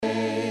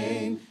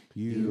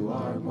You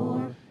are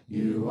more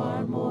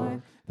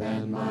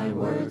than my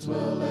words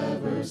will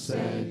ever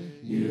say.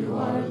 You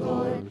are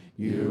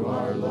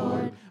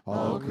Lord,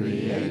 all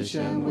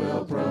creation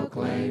will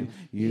proclaim.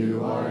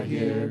 You are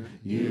here,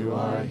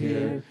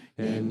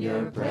 in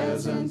your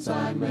presence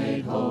I'm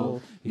made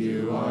whole.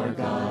 You are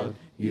God,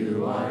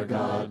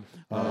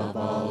 of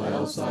all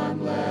else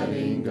I'm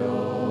letting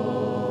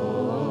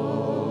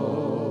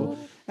go.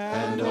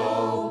 And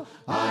oh,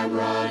 I'm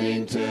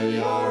running to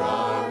your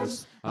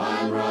arms,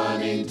 the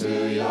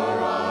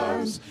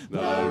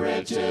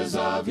riches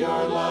of your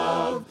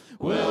love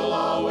will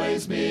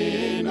always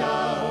be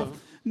enough.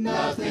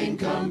 Nothing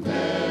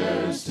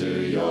compares to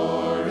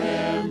your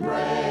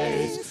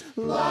embrace.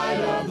 Light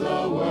of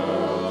the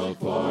world,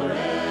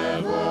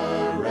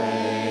 forever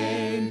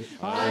reign.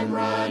 I'm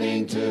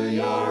running to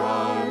your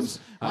arms,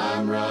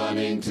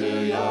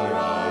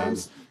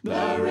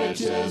 the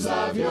riches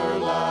of your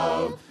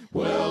love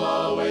will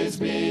always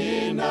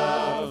be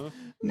enough.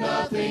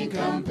 Nothing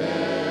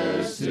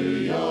compares to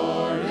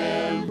your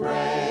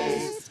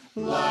embrace.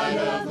 Light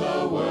of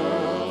the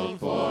world,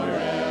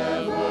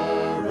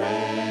 forever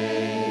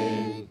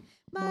reign.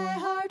 My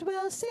heart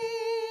will sing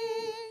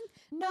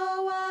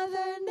no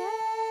other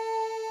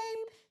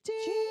name.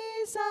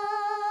 Jesus,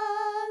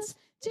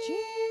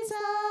 Jesus.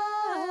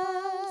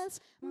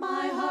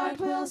 My heart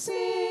will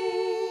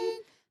sing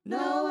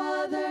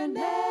no other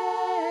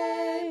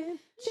name.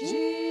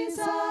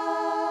 Jesus,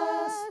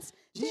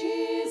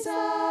 Jesus.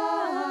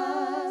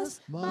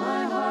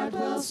 My heart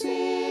will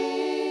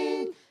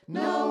sing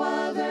no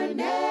other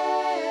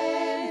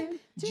name.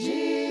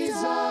 Jesus,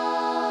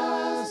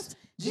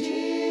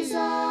 Jesus.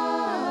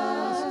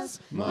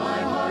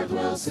 My heart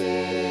will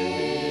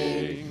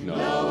sing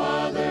no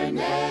other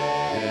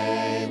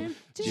name.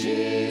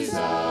 Jesus,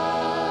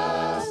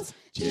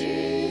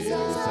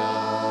 Jesus.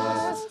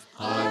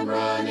 I'm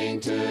running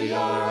to your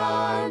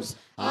arms.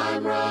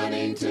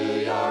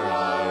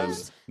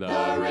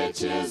 The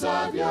riches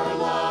of your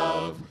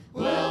love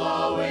will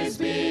always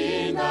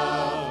be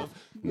enough.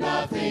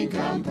 Nothing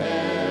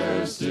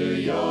compares to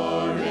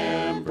your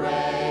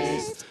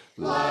embrace.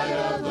 Light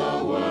of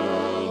the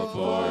world,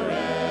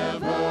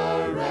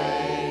 forever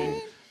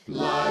reign.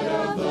 Light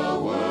of the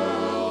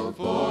world,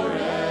 forever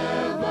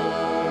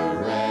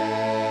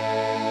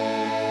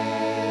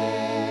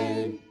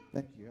reign.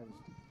 Thank you.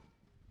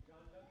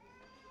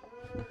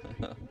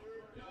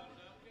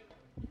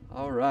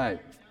 All right.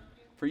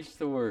 Preach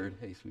the word.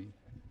 Hey, sweetie.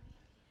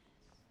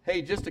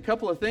 Hey, just a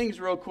couple of things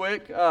real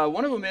quick.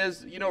 One of them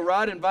is,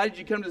 Rod invited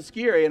you to come to the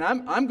ski area, and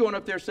I'm going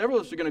up there. Several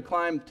of us are going to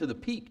climb to the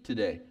peak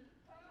today.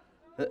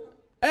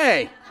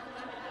 Hey!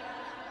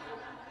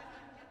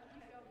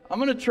 I'm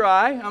going to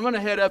try. I'm going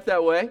to head up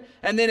that way.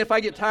 And then if I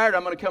get tired,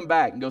 I'm going to come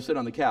back and go sit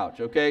on the couch,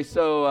 okay?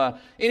 So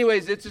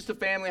anyways, it's just a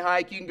family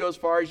hike. You can go as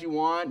far as you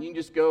want. You can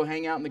just go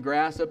hang out in the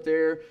grass up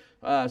there.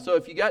 So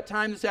if you got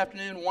time this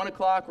afternoon, 1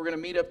 o'clock, we're going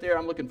to meet up there.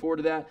 I'm looking forward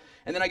to that.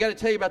 And then I got to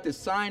tell you about this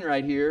sign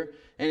right here.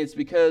 And it's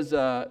because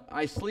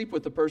I sleep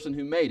with the person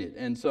who made it.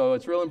 And so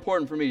it's real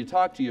important for me to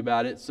talk to you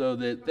about it so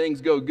that things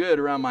go good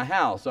around my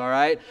house, all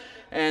right?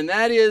 And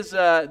that is,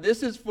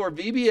 this is for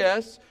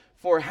VBS,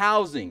 for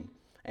housing.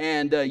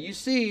 And you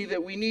see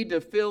that we need to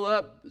fill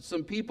up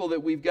some people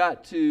that we've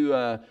got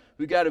to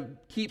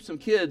keep some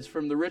kids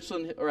from the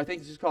Richland, or I think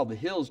it's just called the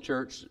Hills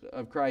Church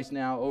of Christ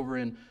now over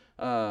in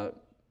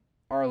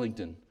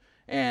Arlington.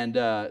 And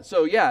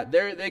so, yeah,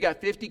 they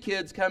got 50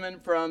 kids coming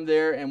from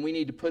there, and we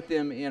need to put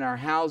them in our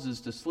houses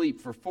to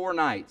sleep for 4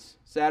 nights,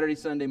 Saturday,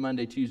 Sunday,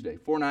 Monday, Tuesday,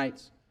 4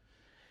 nights.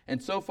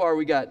 And so far,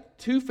 we got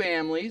 2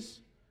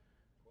 families,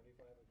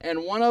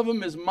 and one of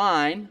them is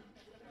mine,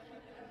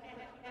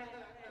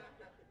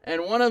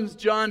 and one of them's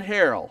John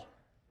Harrell.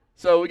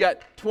 So we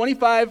got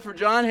 25 for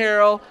John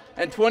Harrell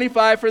and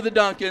 25 for the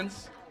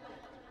Duncans.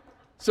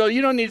 So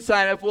you don't need to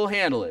sign up. We'll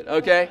handle it,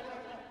 okay?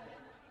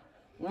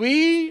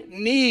 We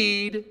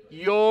need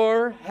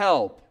your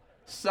help.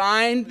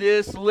 Sign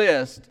this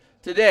list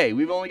today.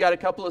 We've only got a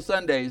couple of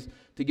Sundays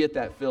to get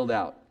that filled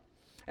out.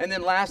 And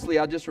then lastly,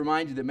 I'll just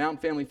remind you that Mountain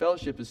Family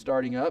Fellowship is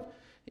starting up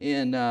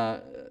in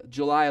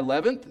July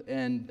 11th.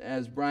 And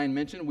as Brian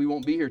mentioned, we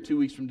won't be here 2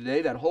 weeks from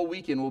today. That whole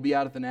weekend we'll be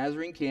out at the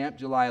Nazarene camp,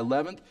 July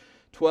 11th,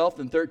 12th,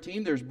 and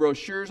 13th. There's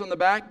brochures on the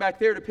back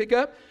there to pick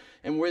up.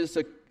 And we're just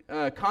a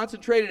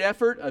concentrated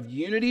effort of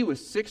unity with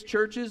 6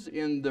 churches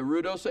in the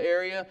Ruidoso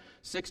area,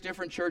 6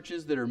 different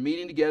churches that are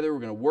meeting together. We're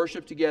going to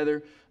worship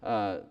together.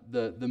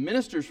 The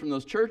ministers from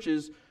those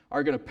churches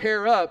are going to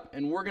pair up,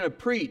 and we're going to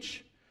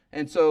preach.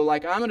 And so,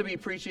 I'm going to be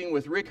preaching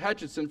with Rick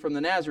Hutchinson from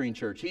the Nazarene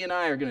Church. He and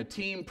I are going to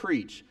team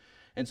preach.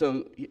 And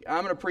so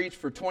I'm going to preach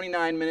for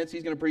 29 minutes.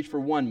 He's going to preach for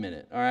 1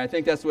 minute. All right, I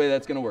think that's the way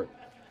that's going to work.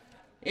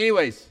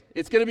 Anyways,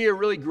 it's going to be a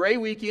really great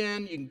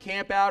weekend. You can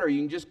camp out or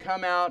you can just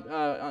come out,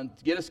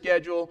 get a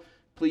schedule.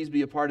 Please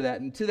be a part of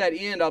that. And to that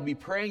end, I'll be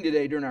praying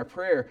today during our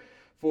prayer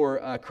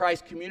for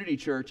Christ Community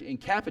Church in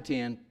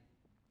Capitan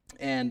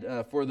and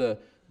for the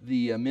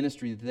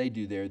ministry that they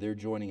do there. They're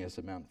joining us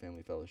at Mountain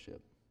Family Fellowship.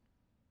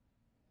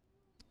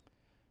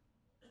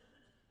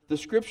 The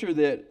scripture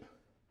that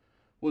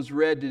was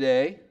read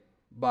today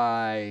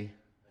by,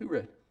 who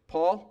read?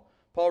 Paul?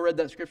 Paul read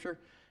that scripture.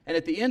 And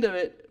at the end of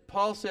it,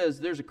 Paul says,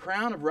 there's a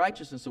crown of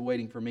righteousness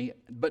awaiting for me,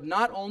 but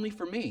not only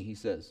for me, he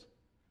says.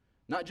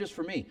 Not just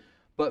for me,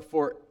 but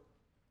for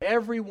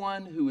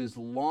everyone who is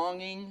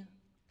longing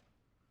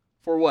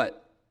for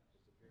what?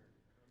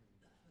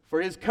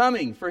 For his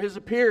coming, for his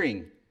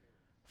appearing.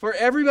 For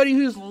everybody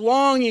who's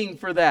longing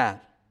for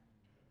that.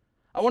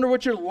 I wonder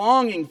what you're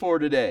longing for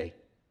today.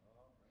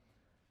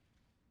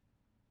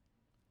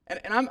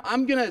 And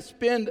I'm going to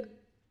spend,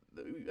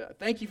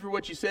 thank you for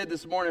what you said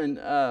this morning,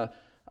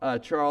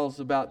 Charles,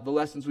 about the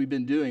lessons we've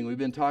been doing. We've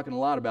been talking a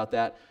lot about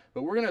that.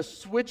 But we're going to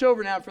switch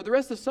over now. For the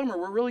rest of the summer,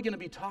 we're really going to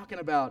be talking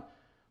about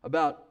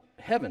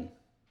heaven.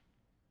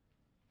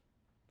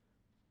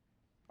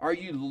 Are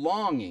you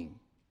longing?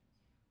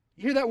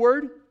 You hear that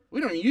word?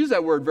 We don't use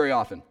that word very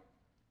often.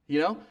 You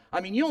know?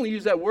 I mean, you only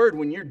use that word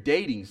when you're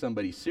dating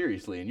somebody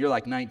seriously and you're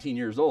like 19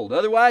 years old.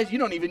 Otherwise, you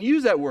don't even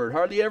use that word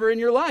hardly ever in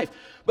your life.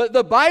 But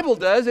the Bible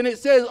does, and it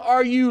says,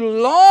 are you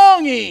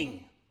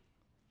longing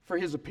for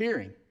his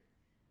appearing?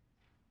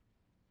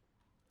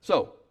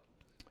 So,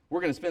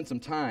 we're going to spend some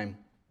time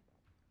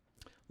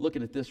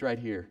looking at this right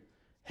here.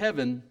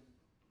 Heaven,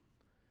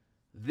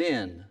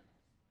 then,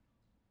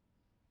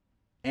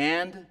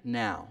 and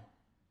now.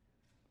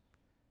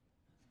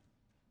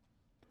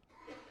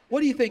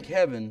 What do you think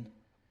heaven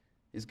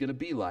is going to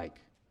be like?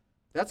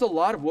 That's a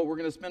lot of what we're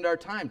going to spend our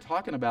time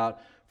talking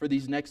about for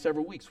these next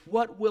several weeks.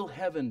 What will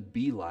heaven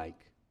be like?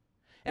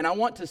 And I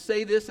want to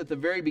say this at the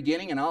very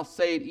beginning, and I'll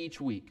say it each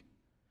week.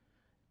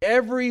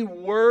 Every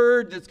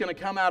word that's going to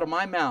come out of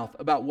my mouth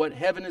about what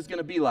heaven is going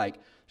to be like,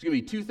 there's going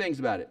to be two things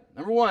about it.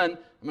 Number one,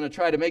 I'm going to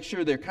try to make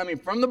sure they're coming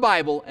from the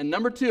Bible. And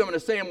number two, I'm going to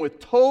say them with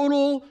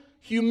total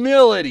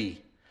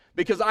humility,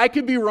 because I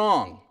could be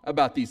wrong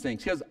about these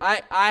things, because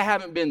I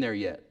haven't been there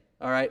yet.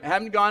 All right? I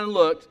haven't gone and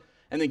looked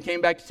and then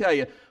came back to tell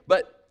you.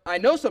 But I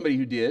know somebody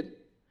who did.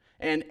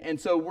 And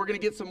so we're going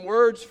to get some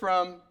words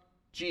from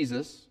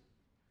Jesus.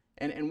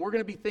 And we're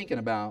going to be thinking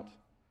about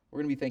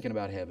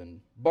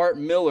heaven. Bart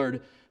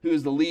Millard, who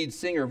is the lead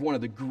singer of one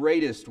of the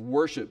greatest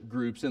worship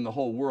groups in the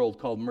whole world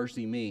called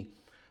Mercy Me,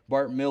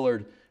 Bart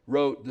Millard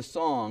wrote the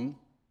song,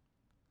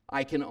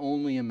 I Can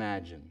Only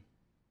Imagine.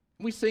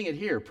 We sing it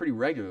here pretty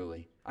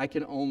regularly. I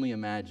Can Only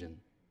Imagine.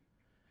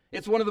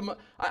 It's one of the,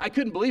 I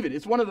couldn't believe it.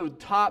 It's one of the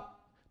top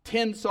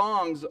 10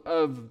 songs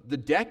of the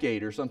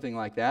decade or something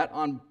like that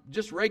on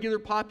just regular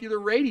popular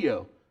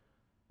radio.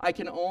 I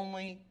Can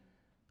Only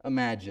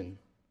Imagine.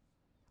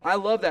 I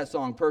love that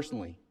song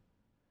personally.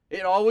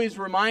 It always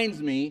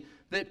reminds me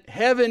that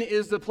heaven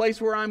is the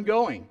place where I'm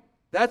going.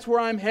 That's where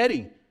I'm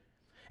heading.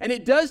 And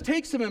it does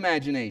take some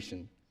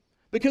imagination,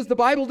 because the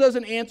Bible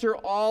doesn't answer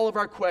all of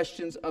our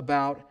questions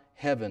about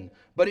heaven,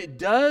 but it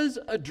does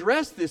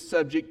address this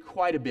subject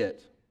quite a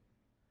bit.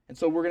 And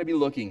so we're going to be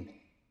looking.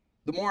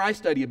 The more I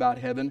study about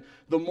heaven,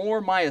 the more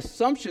my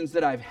assumptions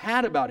that I've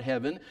had about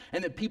heaven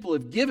and that people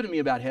have given me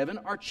about heaven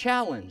are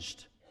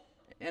challenged.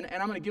 And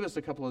I'm going to give us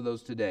a couple of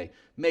those today.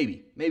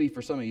 Maybe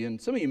for some of you. And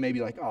some of you may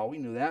be like, oh, we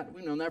knew that.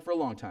 We've known that for a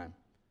long time.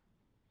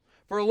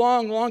 For a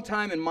long, long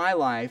time in my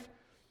life,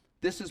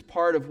 this is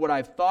part of what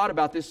I've thought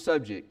about this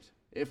subject.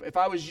 If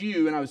I was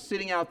you and I was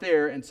sitting out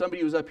there and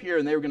somebody was up here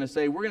and they were going to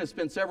say, we're going to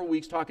spend several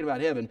weeks talking about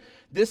heaven,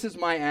 this is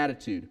my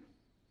attitude.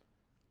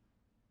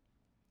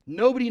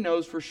 Nobody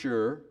knows for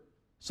sure,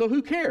 so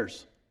who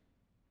cares?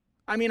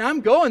 I mean,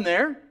 I'm going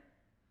there.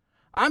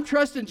 I'm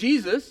trusting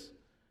Jesus.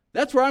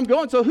 That's where I'm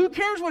going. So who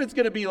cares what it's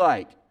going to be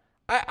like?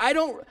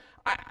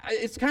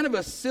 It's kind of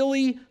a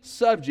silly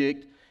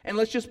subject, and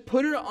let's just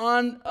put it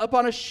up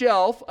on a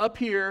shelf up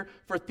here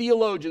for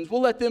theologians.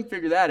 We'll let them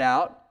figure that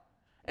out.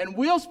 And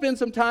we'll spend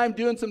some time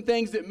doing some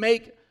things that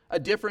make a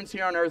difference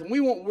here on earth. And we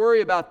won't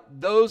worry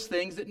about those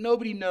things that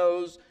nobody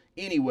knows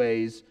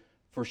anyways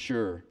for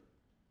sure.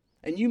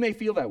 And you may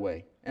feel that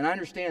way, and I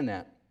understand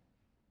that.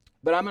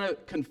 But I'm going to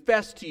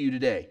confess to you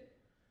today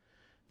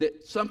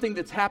that something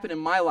that's happened in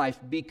my life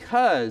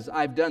because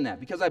I've done that,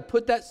 because I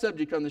put that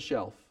subject on the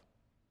shelf,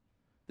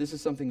 this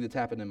is something that's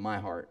happened in my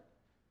heart.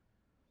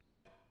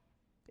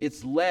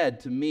 It's led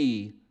to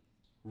me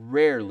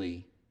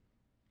rarely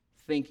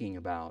thinking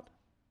about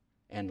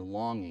and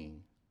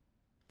longing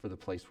for the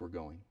place we're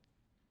going.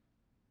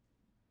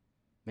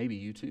 Maybe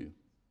you too.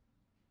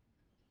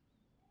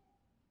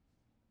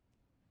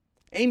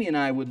 Amy and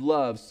I would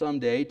love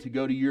someday to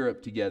go to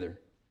Europe together.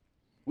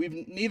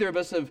 Neither of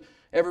us have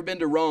ever been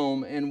to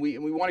Rome, and we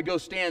want to go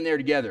stand there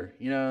together,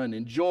 and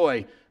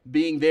enjoy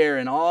being there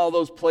in all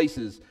those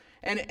places.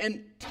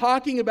 And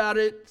talking about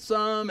it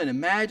some and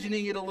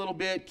imagining it a little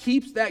bit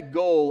keeps that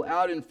goal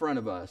out in front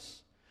of us.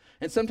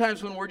 And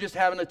sometimes when we're just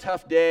having a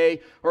tough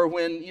day, or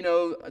when,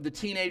 the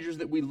teenagers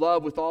that we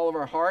love with all of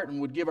our heart and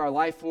would give our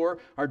life for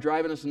are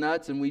driving us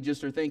nuts, and we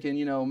just are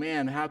thinking,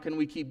 man, how can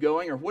we keep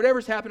going? Or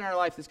whatever's happening in our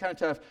life that's kind of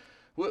tough.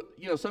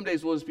 Some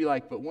days we'll just be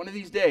like, but one of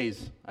these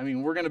days,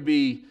 we're going to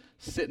be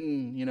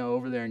sitting,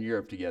 over there in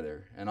Europe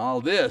together. And all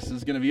this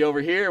is going to be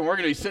over here, and we're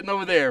going to be sitting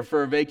over there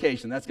for a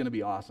vacation. That's going to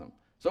be awesome.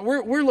 So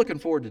we're looking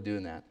forward to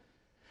doing that.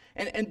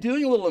 And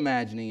doing a little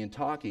imagining and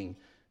talking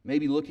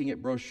maybe looking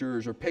at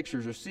brochures or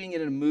pictures or seeing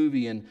it in a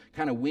movie and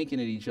kind of winking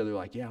at each other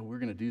like, yeah, we're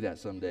going to do that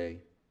someday.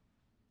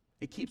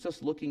 It keeps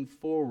us looking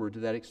forward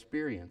to that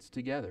experience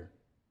together.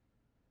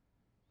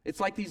 It's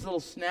like these little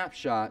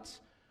snapshots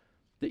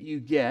that you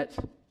get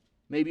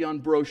maybe on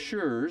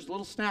brochures,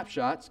 little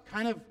snapshots,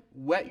 kind of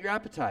whet your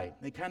appetite.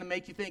 They kind of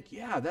make you think,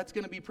 yeah, that's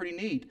going to be pretty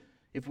neat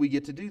if we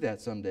get to do that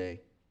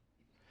someday.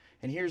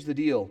 And here's the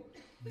deal.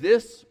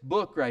 This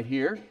book right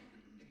here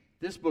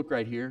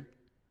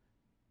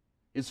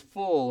is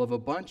full of a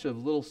bunch of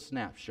little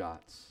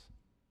snapshots.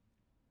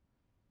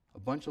 A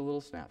bunch of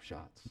little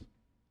snapshots.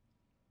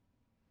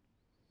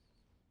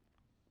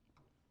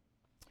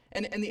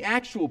 And the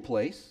actual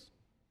place,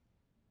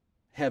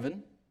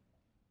 heaven,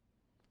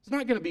 it's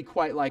not going to be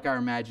quite like our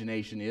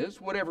imagination is.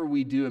 Whatever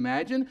we do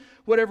imagine,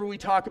 whatever we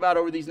talk about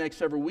over these next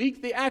several weeks,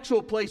 the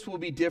actual place will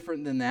be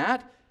different than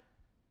that.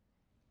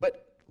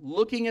 But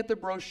looking at the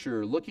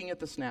brochure, looking at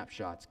the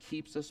snapshots,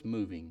 keeps us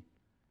moving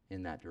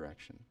in that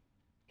direction.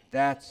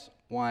 That's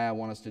why I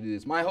want us to do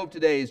this. My hope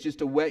today is just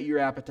to whet your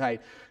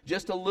appetite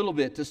just a little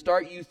bit, to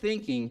start you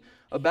thinking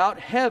about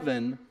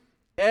heaven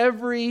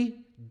every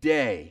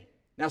day.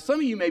 Now, some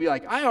of you may be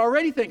like, I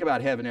already think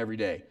about heaven every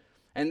day.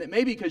 And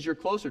maybe because you're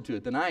closer to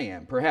it than I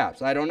am,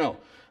 perhaps. I don't know.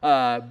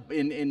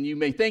 And you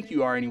may think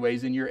you are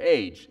anyways in your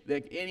age.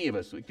 Like any of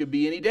us. It could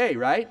be any day,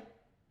 right?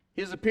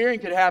 His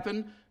appearing could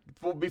happen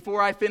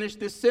before I finish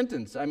this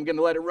sentence. I'm going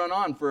to let it run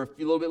on for a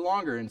little bit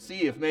longer and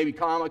see if maybe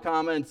comma,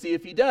 and see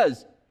if he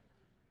does.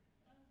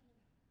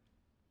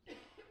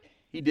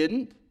 He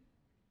didn't.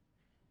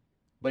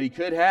 But he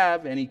could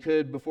have, and he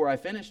could before I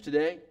finish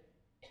today.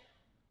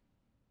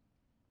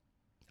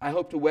 I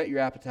hope to whet your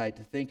appetite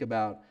to think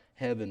about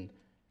heaven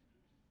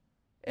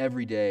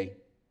every day,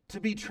 to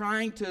be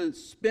trying to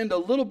spend a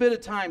little bit of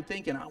time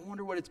thinking, I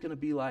wonder what it's going to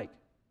be like.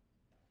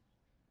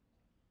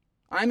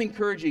 I'm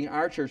encouraging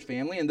our church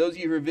family, and those of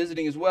you who are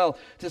visiting as well,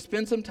 to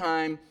spend some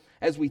time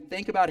as we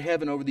think about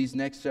heaven over these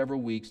next several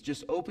weeks,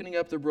 just opening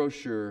up the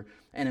brochure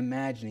and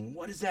imagining,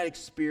 what is that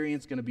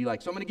experience going to be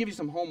like? So I'm going to give you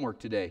some homework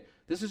today.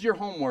 This is your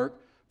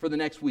homework for the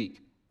next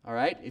week, all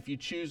right? If you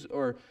choose,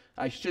 or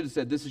I should have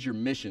said this is your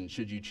mission,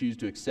 should you choose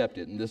to accept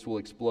it, and this will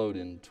explode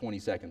in 20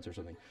 seconds or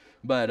something.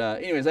 But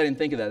anyways, I didn't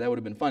think of that. That would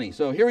have been funny.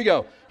 So here we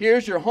go.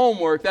 Here's your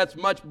homework. That's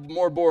much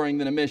more boring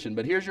than a mission,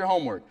 but here's your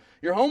homework.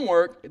 Your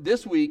homework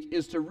this week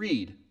is to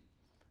read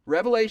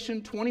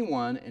Revelation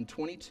 21 and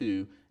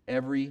 22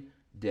 every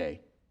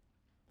day.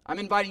 I'm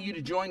inviting you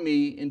to join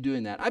me in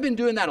doing that. I've been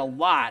doing that a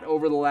lot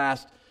over the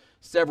last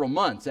several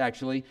months,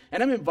 actually,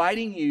 and I'm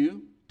inviting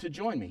you to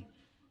join me.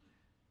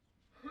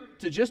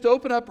 To just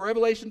open up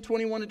Revelation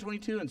 21 and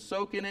 22 and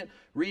soak in it,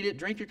 read it,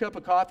 drink your cup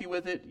of coffee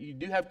with it. You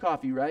do have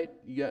coffee, right?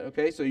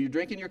 Okay, so you're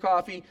drinking your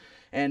coffee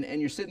and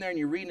you're sitting there and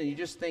you're reading and you're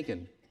just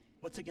thinking,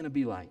 what's it going to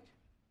be like?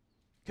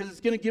 Because it's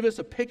going to give us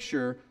a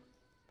picture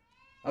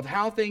of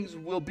how things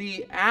will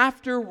be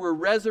after we're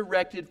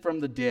resurrected from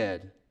the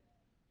dead.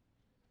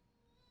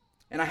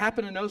 And I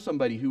happen to know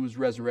somebody who was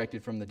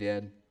resurrected from the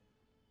dead,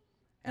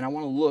 and I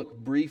want to look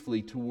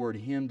briefly toward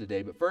him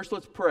today. But first,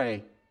 let's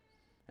pray.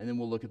 And then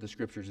we'll look at the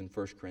scriptures in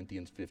 1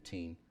 Corinthians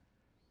 15.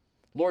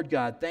 Lord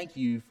God, thank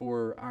you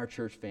for our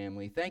church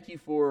family. Thank you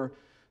for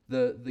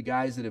the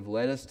guys that have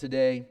led us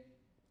today,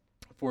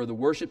 for the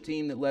worship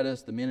team that led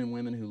us, the men and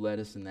women who led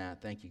us in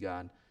that. Thank you,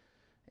 God.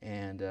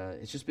 And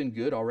it's just been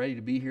good already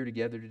to be here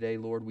together today,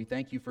 Lord. We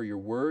thank you for your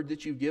word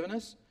that you've given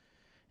us.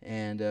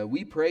 And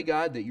we pray,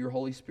 God, that your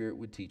Holy Spirit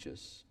would teach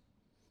us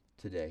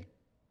today.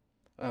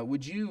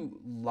 Would you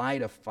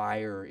light a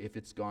fire if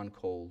it's gone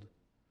cold?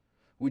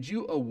 Would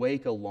you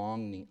awake a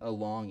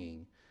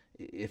longing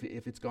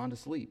if it's gone to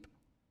sleep?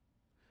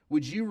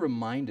 Would you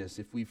remind us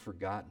if we've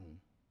forgotten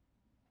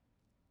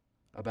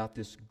about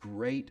this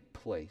great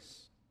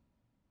place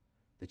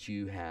that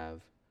you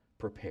have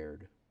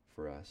prepared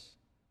for us?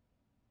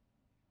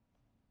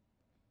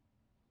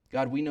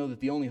 God, we know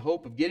that the only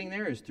hope of getting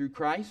there is through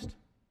Christ.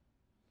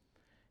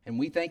 And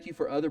we thank you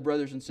for other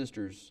brothers and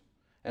sisters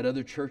at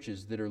other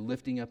churches that are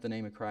lifting up the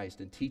name of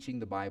Christ and teaching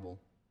the Bible.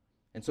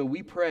 And so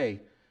we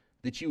pray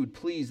that you would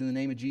please, in the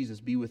name of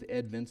Jesus, be with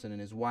Ed Vinson and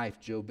his wife,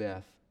 Jo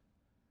Beth.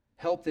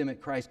 Help them at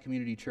Christ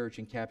Community Church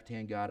in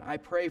Capitan, God. I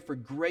pray for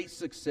great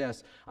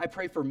success. I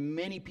pray for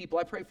many people.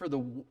 I pray for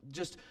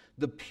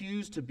the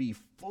pews to be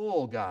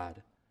full,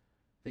 God,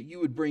 that you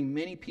would bring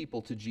many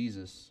people to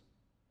Jesus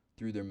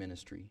through their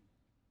ministry,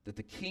 that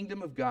the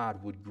kingdom of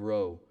God would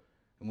grow.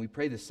 And we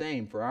pray the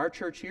same for our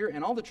church here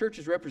and all the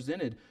churches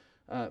represented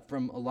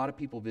from a lot of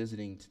people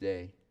visiting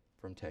today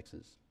from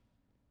Texas.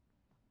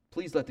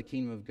 Please let the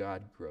kingdom of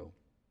God grow.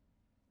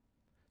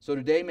 So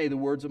today, may the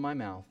words of my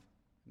mouth,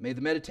 may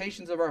the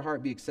meditations of our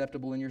heart be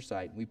acceptable in your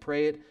sight. We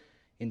pray it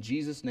in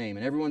Jesus' name.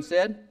 And everyone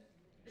said,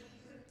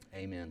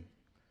 Amen.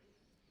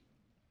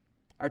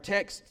 Our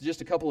text, just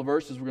a couple of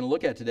verses we're going to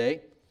look at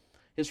today,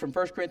 is from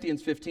 1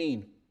 Corinthians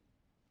 15.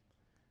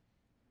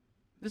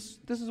 This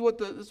is what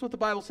the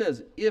Bible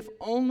says. If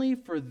only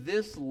for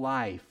this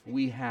life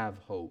we have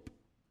hope.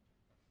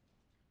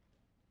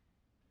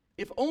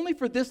 if only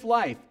for this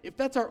life, if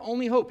that's our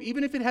only hope,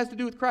 even if it has to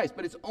do with Christ,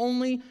 but it's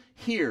only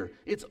here,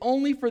 it's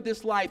only for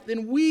this life,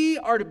 then we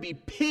are to be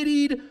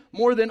pitied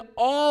more than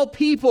all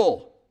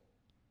people.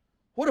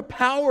 What a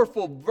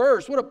powerful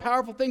verse. What a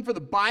powerful thing for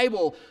the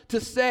Bible to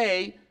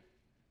say,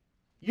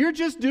 you're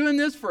just doing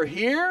this for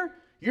here?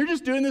 You're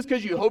just doing this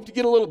because you hope to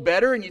get a little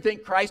better and you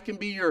think Christ can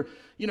be your,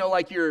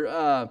 like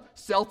your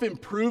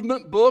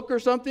self-improvement book or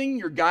something,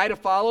 your guy to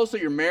follow so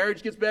your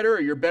marriage gets better,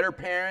 or you're a better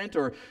parent,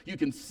 or you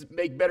can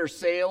make better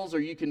sales, or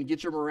you can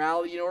get your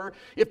morality in order.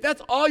 If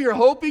that's all you're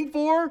hoping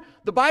for,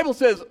 the Bible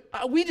says,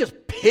 we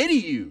just pity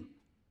you.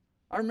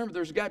 I remember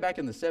there was a guy back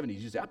in the 70s who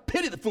used to say, I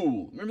pity the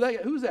fool. Remember that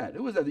guy? Who was that?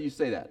 Who was that used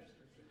to say that?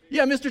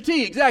 Yeah, Mr.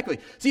 T, exactly.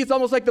 See, it's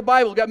almost like the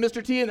Bible got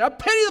Mr. T in there. I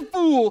pity the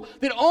fool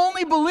that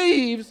only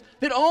believes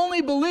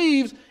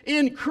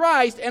in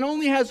Christ and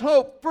only has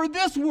hope for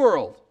this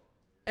world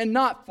and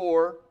not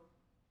for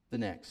the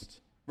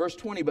next. Verse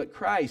 20, but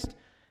Christ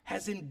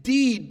has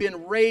indeed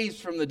been raised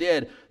from the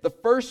dead, the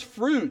first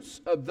fruits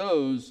of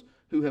those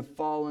who have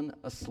fallen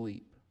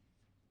asleep.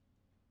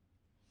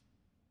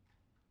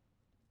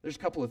 There's a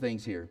couple of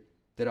things here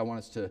that I want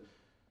us to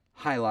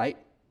highlight.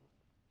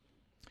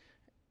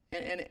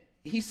 And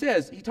he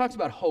talks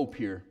about hope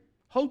here.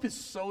 Hope is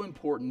so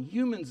important.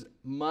 Humans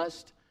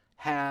must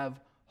have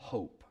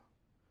hope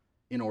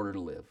in order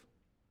to live.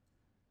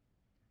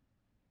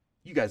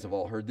 You guys have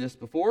all heard this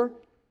before.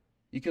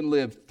 You can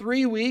live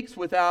 3 weeks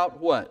without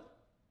what?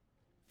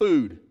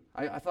 Food.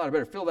 I thought I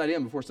better fill that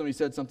in before somebody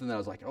said something that I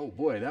was like, oh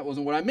boy, that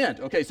wasn't what I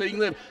meant. Okay, so you can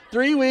live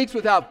 3 weeks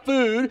without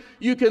food.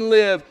 You can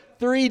live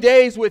 3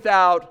 days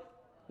without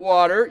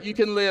water. You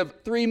can live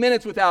 3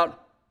 minutes without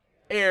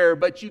air,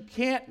 but you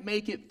can't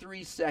make it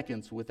 3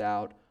 seconds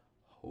without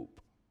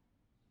hope.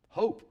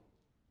 Hope.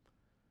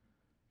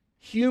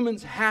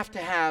 Humans have to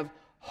have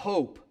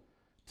hope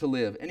to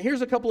live. And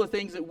here's a couple of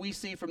things that we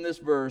see from this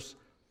verse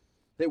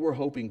that we're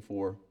hoping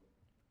for.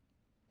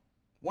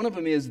 One of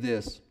them is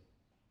this.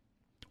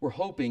 We're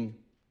hoping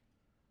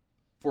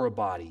for a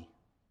body.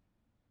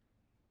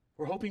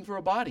 We're hoping for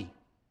a body.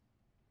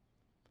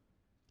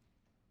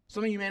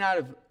 Some of you may not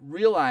have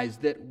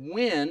realized that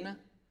when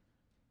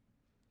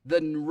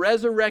the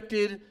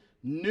resurrected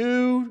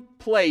new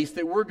place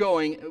that we're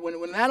going,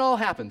 when that all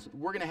happens,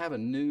 we're going to have a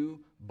new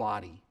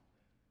body.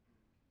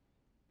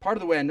 Part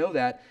of the way I know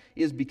that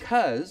is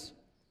because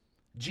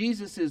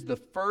Jesus is the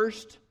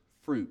first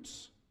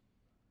fruits.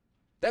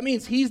 That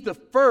means he's the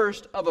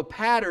first of a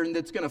pattern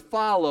that's going to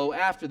follow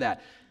after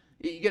that.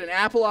 You get an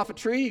apple off a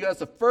tree, that's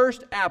the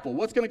first apple.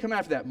 What's going to come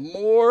after that?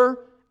 More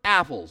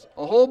apples,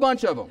 a whole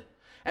bunch of them.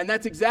 And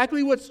that's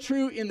exactly what's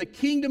true in the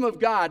kingdom of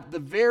God, the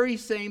very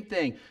same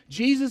thing.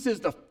 Jesus is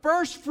the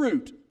first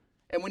fruit,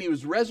 and when he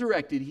was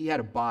resurrected, he had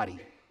a body.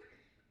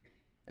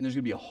 And there's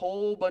going to be a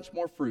whole bunch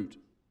more fruit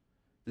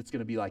that's going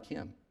to be like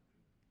him.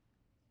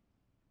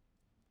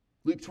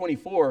 Luke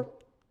 24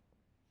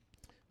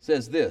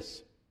 says this.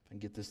 If I can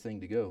get this thing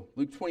to go.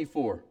 Luke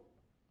 24,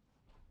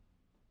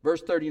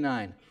 verse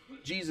 39.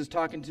 Jesus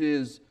talking to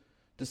his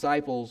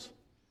disciples.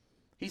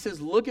 He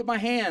says, look at my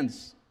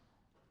hands.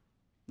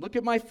 Look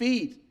at my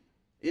feet.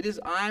 It is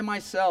I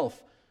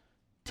myself.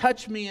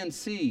 Touch me and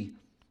see.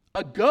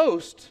 A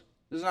ghost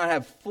does not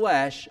have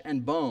flesh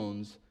and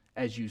bones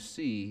as you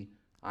see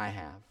I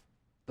have.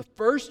 The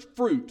first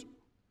fruit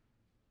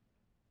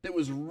that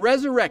was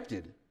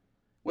resurrected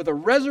with a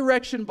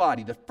resurrection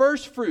body, the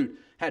first fruit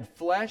had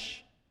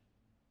flesh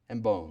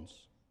and bones.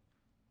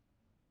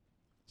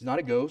 He's not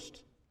a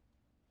ghost.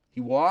 He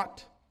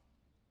walked.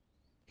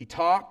 He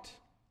talked.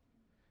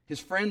 His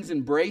friends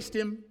embraced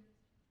him.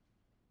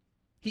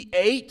 He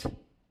ate.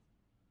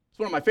 It's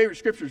one of my favorite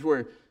scriptures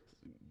where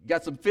he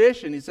got some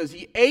fish and he says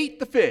he ate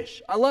the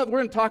fish. We're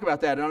going to talk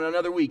about that on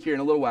another week here in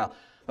a little while,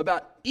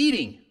 about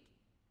eating.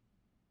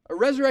 A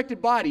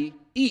resurrected body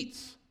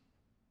eats.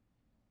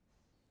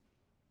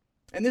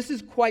 And this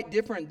is quite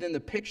different than the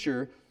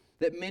picture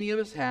that many of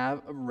us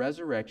have of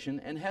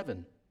resurrection and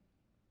heaven.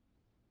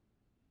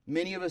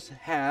 Many of us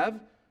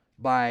have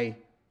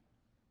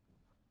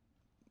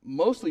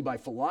mostly by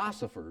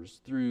philosophers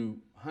through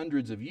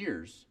hundreds of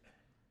years,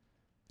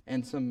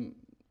 and some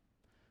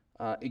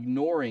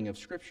ignoring of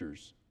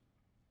scriptures.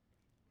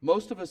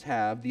 Most of us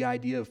have the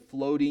idea of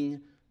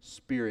floating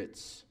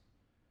spirits,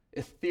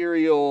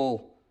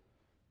 ethereal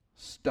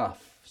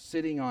stuff,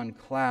 sitting on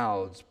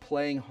clouds,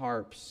 playing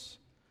harps,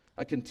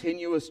 a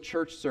continuous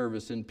church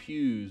service in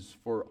pews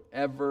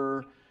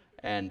forever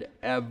and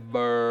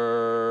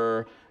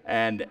ever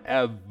and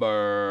ever.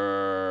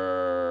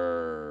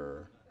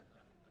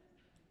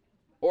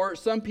 Or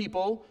some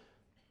people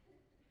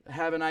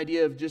have an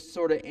idea of just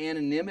sort of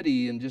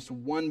anonymity and just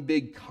one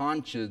big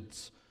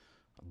conscience,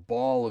 a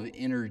ball of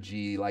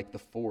energy like the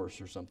Force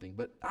or something.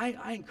 But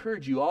I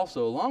encourage you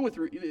also, along with,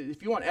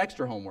 if you want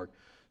extra homework,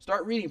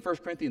 start reading 1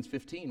 Corinthians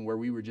 15 where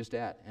we were just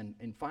at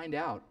and find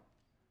out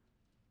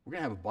we're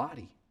going to have a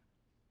body.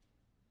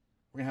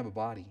 We're going to have a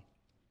body.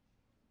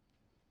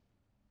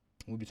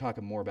 We'll be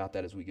talking more about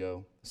that as we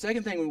go. The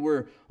second thing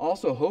we're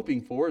also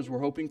hoping for is we're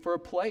hoping for a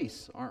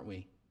place, aren't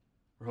we?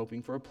 We're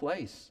hoping for a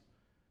place.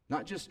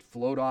 Not just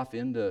float off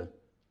into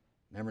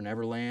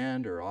Never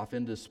Land or off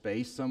into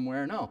space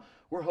somewhere. No,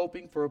 we're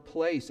hoping for a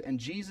place. And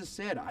Jesus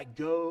said, I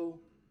go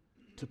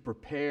to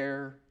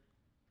prepare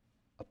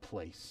a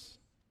place.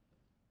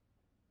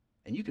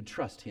 And you can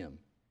trust him.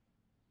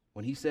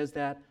 When he says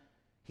that,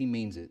 he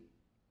means it.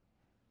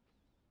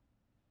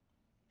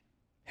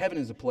 Heaven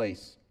is a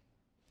place.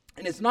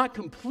 And it's not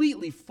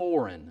completely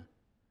foreign.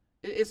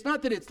 It's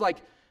not that it's like,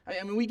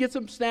 I mean, we get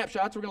some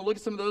snapshots, we're going to look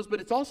at some of those, but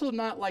it's also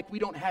not like we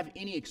don't have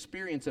any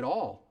experience at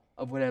all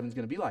of what heaven's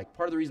going to be like.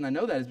 Part of the reason I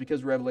know that is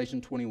because Revelation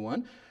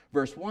 21,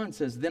 verse 1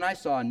 says, Then I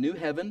saw a new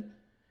heaven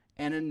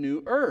and a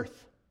new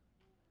earth.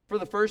 For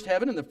the first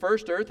heaven and the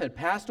first earth had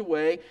passed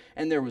away,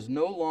 and there was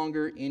no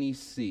longer any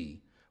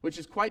sea. Which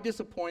is quite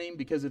disappointing,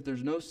 because if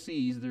there's no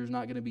seas, there's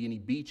not going to be any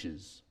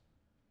beaches.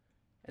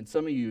 And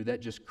some of you, that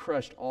just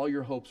crushed all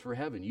your hopes for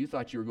heaven. You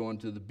thought you were going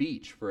to the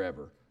beach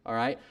forever, all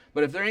right?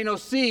 But if there ain't no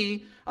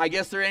sea, I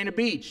guess there ain't a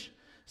beach.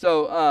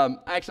 So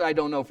actually, I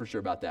don't know for sure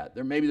about that.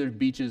 Maybe there's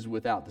beaches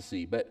without the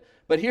sea. But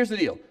here's the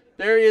deal.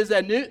 There's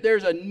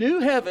a new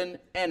heaven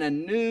and a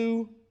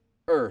new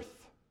earth.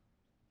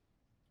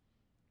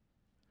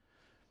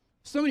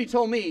 Somebody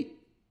told me,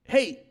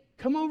 hey,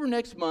 come over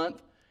next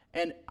month,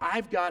 and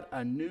I've got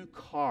a new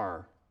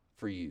car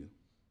for you.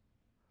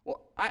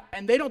 Well,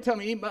 and they don't tell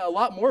me a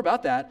lot more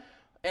about that.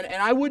 And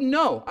I wouldn't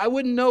know. I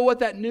wouldn't know what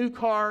that new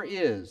car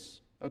is.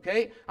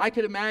 Okay? I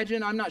could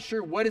imagine. I'm not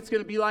sure what it's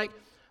going to be like.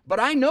 But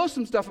I know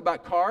some stuff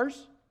about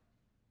cars.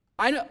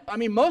 I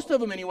mean, most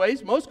of them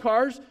anyways. Most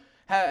cars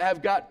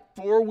have got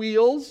 4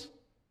 wheels.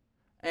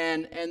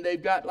 And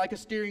they've got like a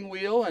steering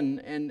wheel.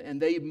 And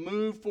they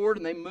move forward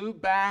and they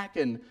move back.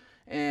 And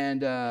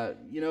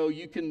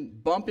you can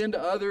bump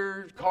into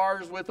other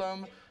cars with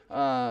them.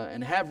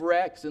 And have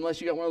wrecks,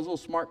 unless you got one of those little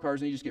smart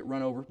cars and you just get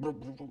run over,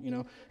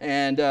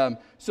 And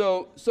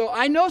so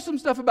I know some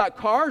stuff about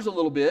cars a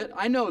little bit.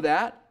 I know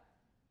that.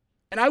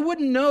 And I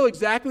wouldn't know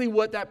exactly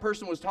what that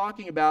person was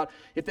talking about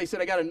if they said,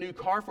 I got a new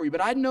car for you.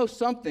 But I'd know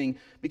something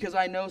because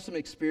I know some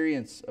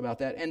experience about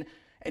that. And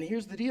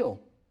here's the deal.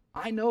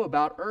 I know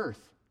about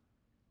earth.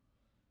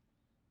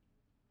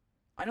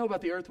 I know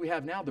about the earth we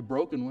have now, the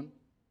broken one.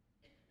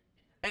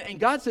 And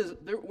God says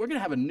we're going to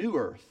have a new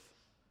earth.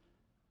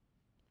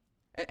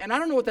 And I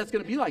don't know what that's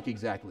going to be like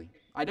exactly.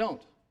 I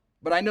don't.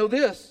 But I know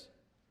this.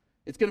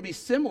 It's going to be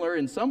similar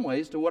in some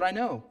ways to what I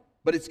know.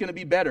 But it's going to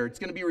be better. It's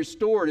going to be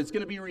restored. It's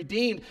going to be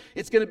redeemed.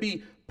 It's going to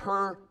be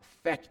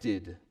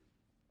perfected.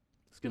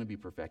 It's going to be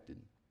perfected.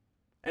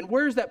 And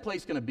where's that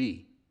place going to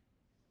be?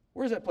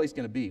 Where's that place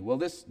going to be? Well,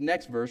 this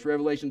next verse,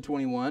 Revelation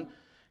 21,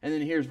 and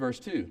then here's verse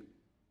 2.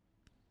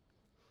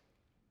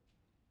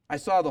 I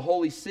saw the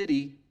holy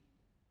city,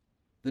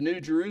 the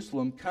new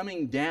Jerusalem,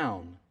 coming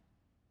down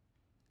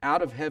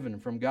out of heaven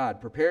from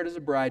God, prepared as a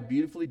bride,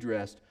 beautifully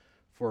dressed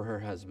for her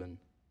husband.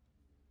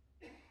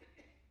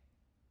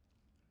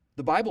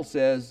 The Bible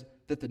says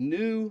that the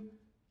new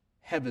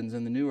heavens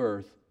and the new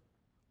earth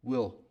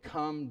will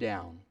come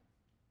down.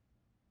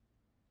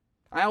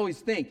 I always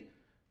think,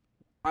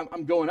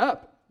 I'm going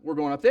up. We're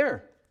going up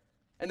there.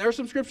 And there are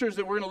some scriptures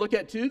that we're going to look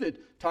at too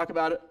that talk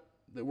about it,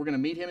 that we're going to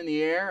meet him in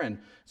the air. And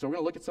so we're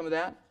going to look at some of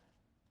that.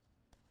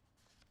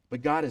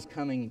 But God is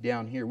coming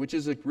down here, which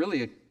is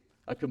really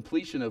a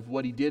completion of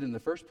what he did in the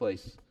first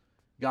place.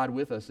 God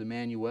with us,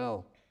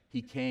 Emmanuel.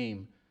 He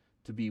came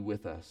to be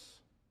with us.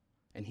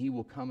 And he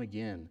will come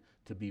again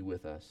to be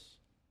with us.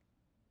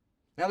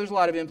 Now, there's a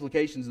lot of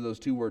implications of those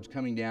two words,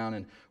 coming down,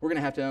 and we're going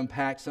to have to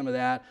unpack some of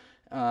that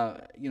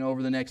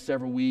over the next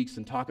several weeks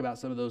and talk about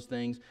some of those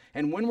things.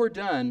 And when we're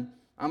done,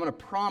 I'm going to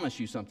promise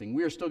you something.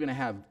 We are still going to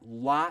have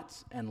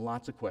lots and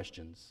lots of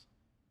questions.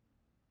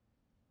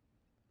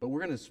 But we're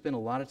going to spend a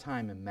lot of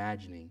time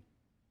imagining.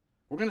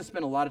 We're going to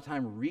spend a lot of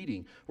time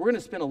reading. We're going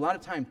to spend a lot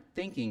of time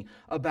thinking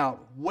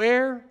about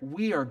where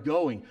we are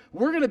going.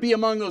 We're going to be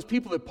among those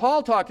people that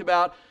Paul talked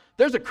about.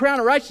 There's a crown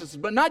of righteousness,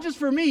 but not just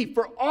for me,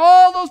 for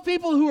all those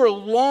people who are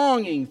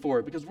longing for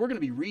it, because we're going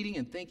to be reading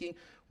and thinking,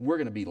 we're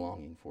going to be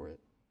longing for it.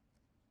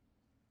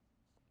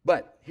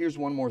 But here's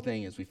one more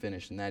thing as we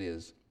finish, and that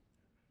is,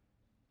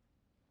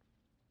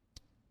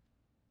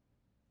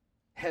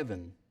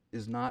 heaven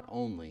is not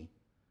only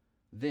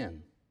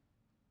then.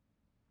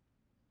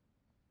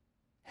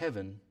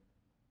 Heaven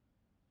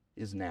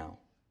is now.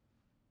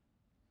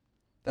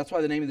 That's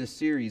why the name of this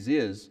series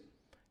is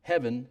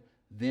Heaven,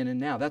 Then and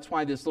Now. That's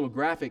why this little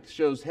graphic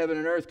shows heaven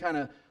and earth kind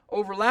of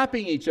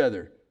overlapping each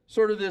other.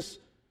 Sort of this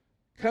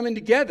coming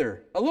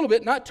together a little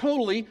bit, not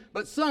totally,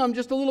 but some,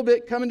 just a little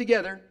bit coming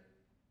together.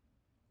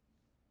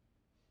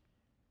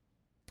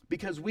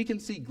 Because we can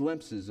see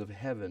glimpses of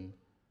heaven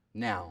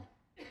now,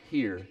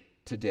 here,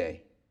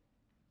 today.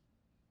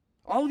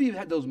 All of you have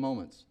had those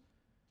moments.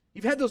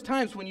 You've had those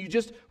times when you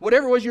just,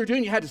 whatever it was you were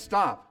doing, you had to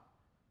stop.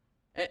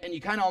 And you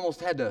kind of almost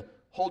had to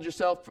hold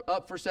yourself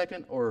up for a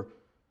second or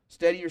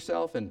steady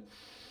yourself and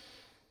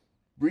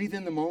breathe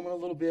in the moment a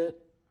little bit.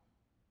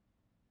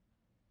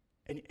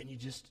 And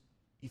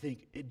you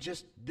think,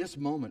 this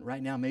moment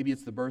right now, maybe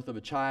it's the birth of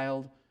a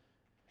child.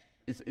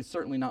 It's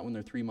certainly not when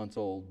they're 3 months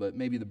old, but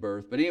maybe the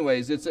birth. But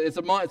anyways, it's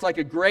like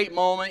a great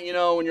moment,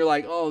 when you're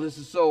like, oh, this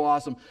is so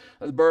awesome.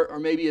 The birth, or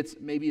maybe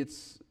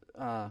it's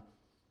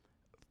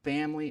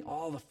family.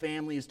 All the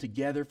family is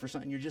together for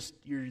something.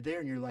 You're there,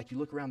 and you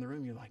look around the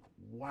room, you're like,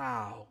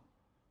 wow.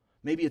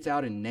 Maybe it's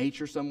out in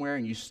nature somewhere,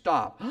 and you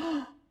stop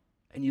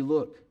and you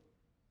look.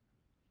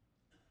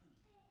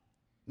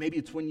 Maybe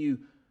it's when you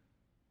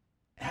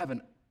have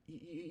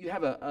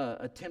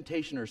a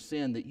temptation or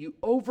sin that you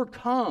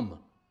overcome.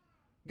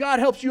 God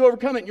helps you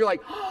overcome it, and you're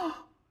like,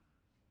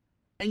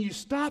 and you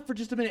stop for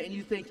just a minute, and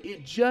you think,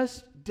 it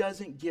just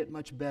doesn't get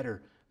much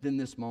better than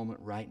this moment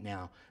right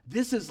now.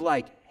 This is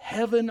like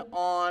heaven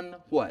on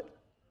what?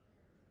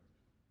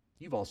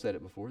 You've all said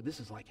it before. This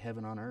is like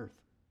heaven on earth.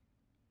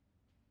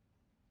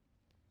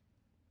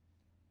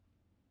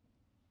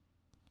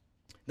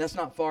 That's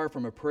not far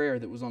from a prayer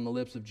that was on the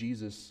lips of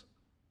Jesus.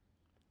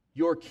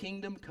 Your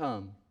kingdom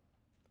come,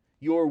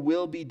 your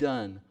will be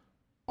done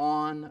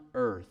on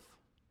earth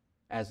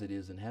as it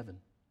is in heaven.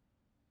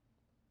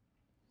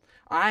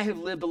 I have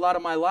lived a lot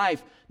of my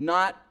life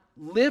not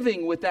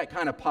living with that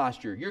kind of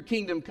posture. Your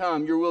kingdom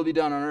come, your will be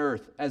done on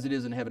earth as it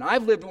is in heaven.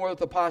 I've lived more with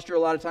the posture a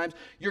lot of times.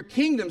 Your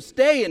kingdom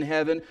stay in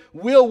heaven.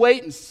 We'll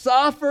wait and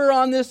suffer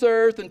on this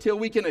earth until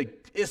we can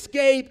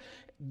escape,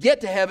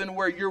 get to heaven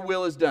where your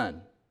will is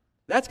done.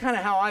 That's kind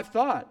of how I've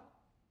thought.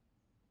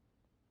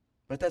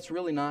 But that's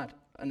really not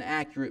an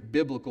accurate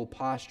biblical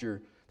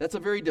posture. That's a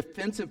very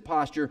defensive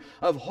posture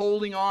of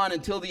holding on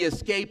until the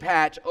escape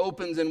hatch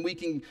opens and we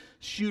can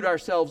shoot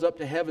ourselves up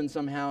to heaven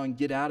somehow and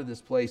get out of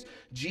this place.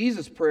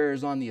 Jesus' prayer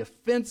is on the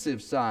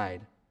offensive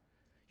side.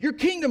 Your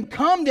kingdom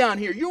come down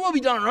here. Your will be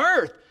done on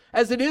earth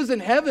as it is in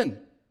heaven.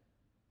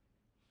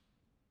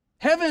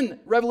 Heaven,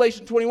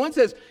 Revelation 21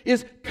 says,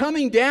 is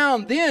coming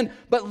down then,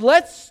 but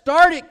let's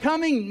start it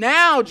coming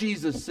now,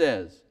 Jesus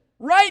says.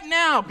 Right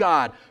now,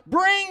 God,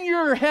 bring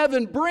your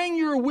heaven, bring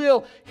your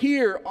will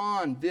here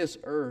on this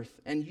earth.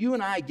 And you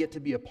and I get to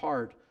be a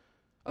part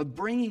of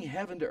bringing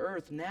heaven to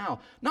earth now.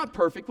 Not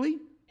perfectly,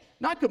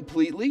 not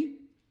completely,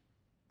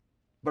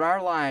 but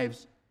our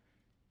lives,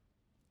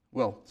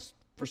 well,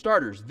 for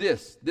starters,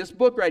 this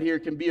book right here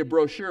can be a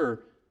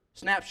brochure,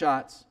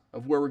 snapshots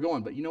of where we're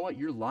going. But you know what?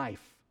 Your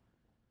life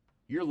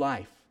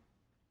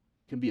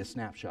can be a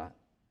snapshot.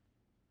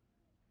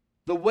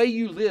 The way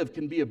you live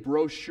can be a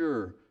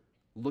brochure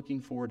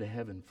looking forward to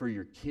heaven for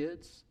your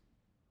kids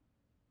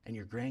and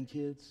your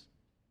grandkids,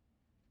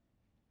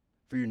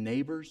 for your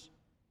neighbors,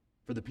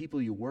 for the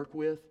people you work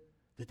with,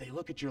 that they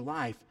look at your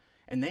life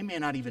and they may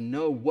not even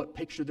know what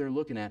picture they're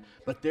looking at,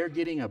 but they're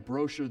getting a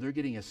brochure, they're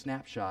getting a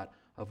snapshot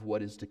of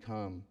what is to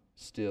come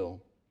still.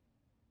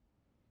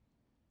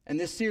 And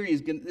this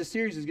series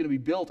is going to be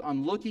built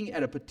on looking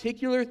at a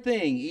particular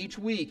thing each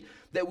week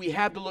that we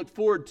have to look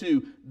forward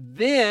to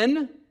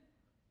then,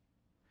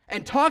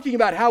 and talking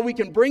about how we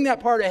can bring that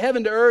part of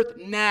heaven to earth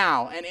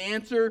now and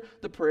answer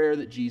the prayer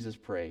that Jesus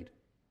prayed.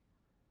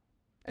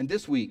 And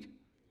this week,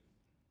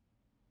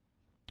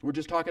 we're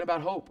just talking about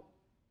hope.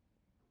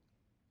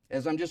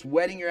 As I'm just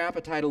whetting your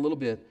appetite a little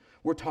bit,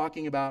 we're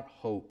talking about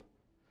hope.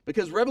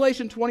 Because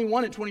Revelation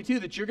 21 and 22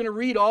 that you're going to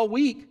read all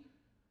week,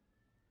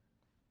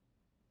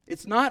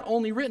 it's not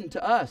only written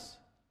to us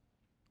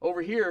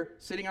over here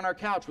sitting on our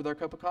couch with our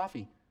cup of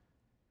coffee.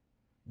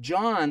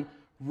 John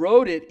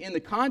wrote it in the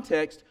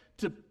context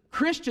to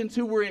Christians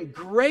who were in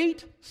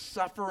great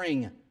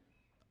suffering,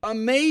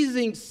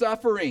 amazing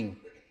suffering.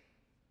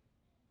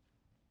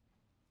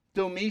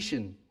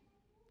 Domitian,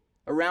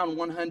 around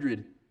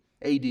 100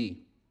 AD,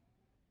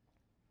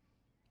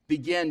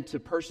 began to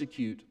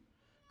persecute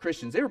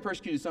Christians. They were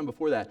persecuted some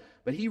before that,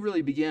 but he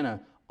really began an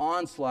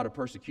onslaught of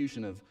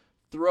persecution of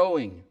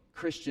throwing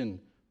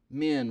Christian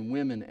men,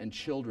 women, and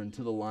children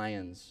to the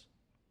lions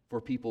for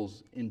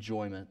people's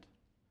enjoyment.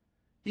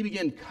 He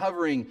began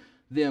covering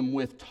them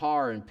with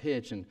tar and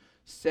pitch and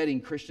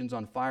setting Christians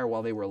on fire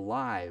while they were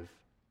alive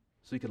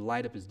so he could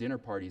light up his dinner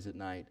parties at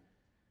night.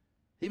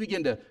 He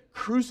began to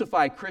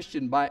crucify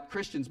Christians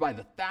by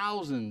the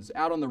thousands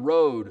out on the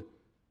road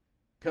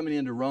coming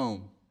into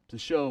Rome to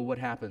show what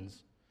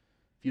happens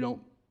if you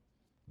don't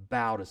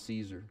bow to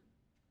Caesar.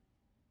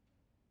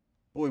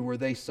 Boy, were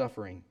they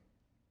suffering.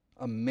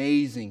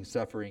 Amazing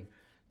suffering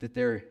that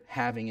they're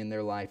having in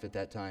their life at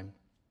that time.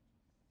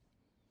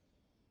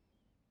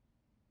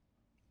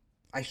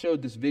 I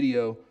showed this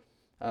video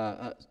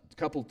 2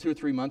 or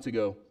 3 months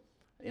ago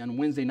on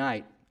Wednesday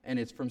night, and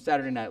it's from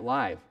Saturday Night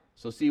Live.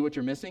 So see what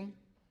you're missing?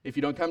 If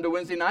you don't come to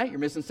Wednesday night, you're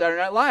missing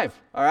Saturday Night Live,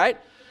 all right?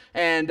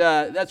 And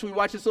we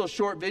watched this little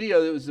short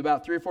video that was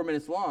about 3 or 4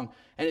 minutes long,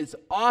 and it's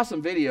an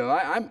awesome video.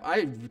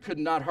 I could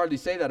not hardly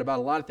say that about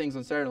a lot of things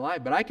on Saturday Night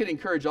Live, but I could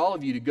encourage all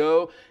of you to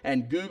go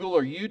and Google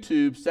or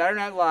YouTube Saturday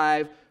Night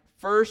Live,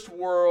 first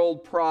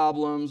world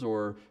problems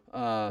or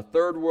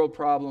third world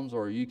problems,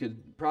 or you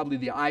could probably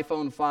the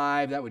iPhone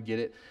 5, that would get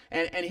it.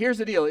 And here's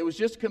the deal. It was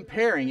just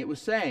comparing. It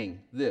was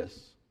saying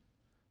this.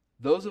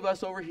 Those of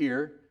us over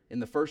here in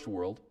the first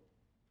world,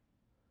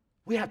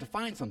 we have to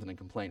find something to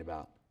complain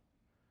about.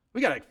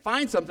 We got to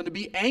find something to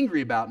be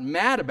angry about,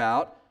 mad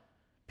about.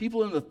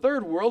 people in the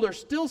third world are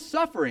still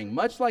suffering,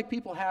 much like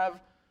people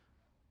have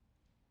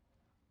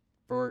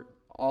for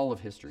all of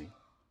history.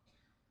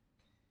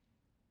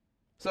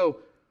 So,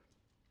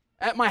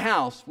 at my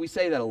house, we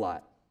say that a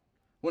lot.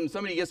 When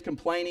somebody gets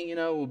complaining,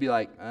 we'll be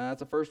like,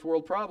 that's a first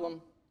world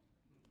problem.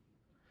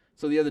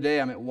 So the other day,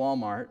 I'm at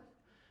Walmart,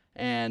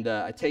 and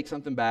I take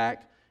something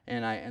back,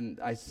 and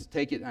I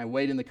take it, and I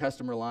wait in the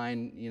customer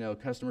line,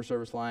 customer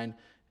service line.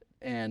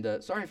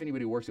 And sorry if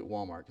anybody works at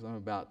Walmart, because I'm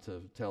about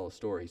to tell a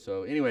story.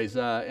 So anyways,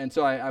 and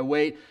so I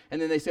wait,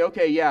 and then they say,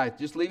 okay, yeah,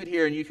 just leave it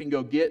here, and you can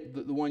go get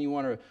the one you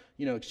want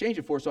to, exchange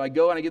it for. So I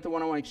go, and I get the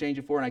one I want to exchange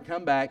it for, and I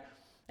come back,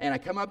 and I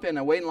come up, and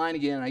I wait in line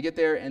again, and I get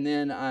there, and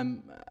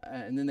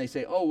then they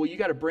say, oh, well, you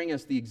got to bring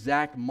us the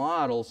exact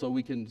model so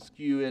we can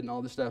skew it and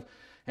all this stuff.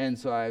 And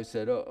so I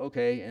said, oh,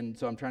 okay, and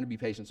so I'm trying to be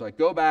patient. So I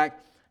go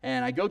back,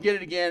 and I go get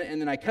it again,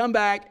 and then I come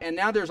back, and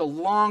now there's a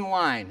long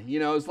line.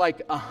 It's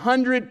like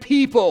 100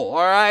 people, all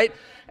right?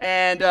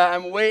 And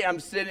I'm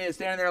standing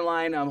there in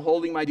line, I'm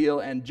holding my deal,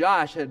 and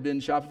Josh had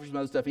been shopping for some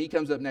other stuff, and he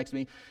comes up next to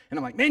me, and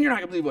I'm like, man, you're not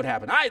going to believe what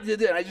happened. I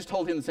did it. And I just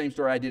told him the same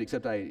story I did,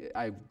 except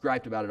I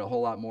griped about it a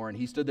whole lot more, and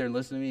he stood there and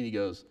listened to me, and he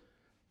goes,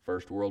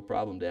 first world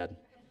problem, Dad.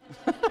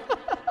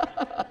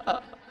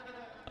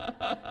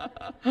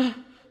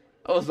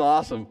 That was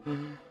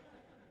awesome.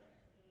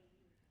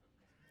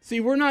 See,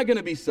 we're not going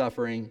to be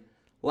suffering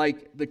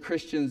like the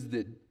Christians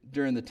that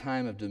during the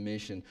time of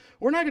Domitian.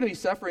 We're not going to be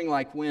suffering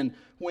like when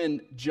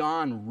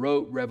John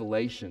wrote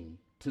Revelation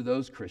to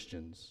those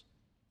Christians.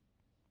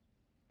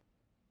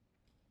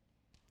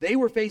 They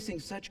were facing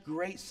such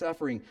great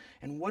suffering.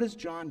 And what does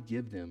John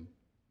give them?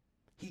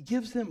 He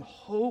gives them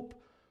hope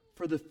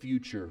for the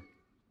future.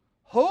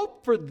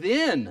 Hope for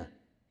then.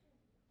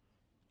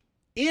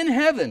 In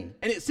heaven.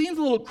 And it seems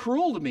a little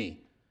cruel to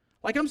me.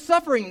 Like I'm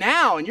suffering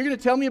now, and you're going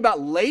to tell me about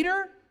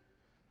later?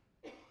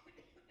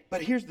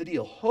 But here's the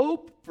deal.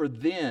 Hope for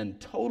then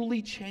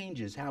totally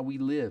changes how we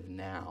live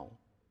now.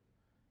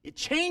 It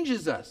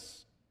changes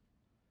us.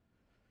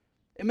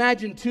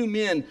 Imagine two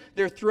men,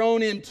 they're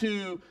thrown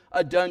into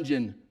a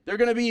dungeon. They're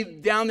going to be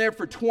down there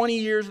for 20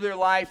 years of their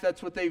life.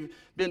 That's what they've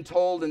been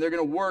told. And they're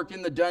going to work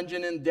in the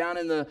dungeon and down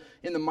in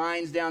the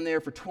mines down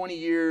there for 20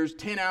 years,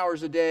 10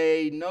 hours a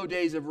day, no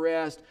days of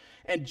rest.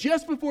 And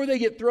just before they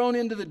get thrown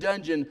into the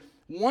dungeon,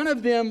 one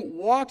of them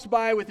walks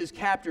by with his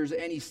captors,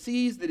 and he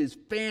sees that his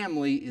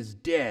family is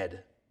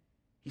dead.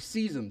 He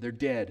sees them, they're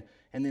dead.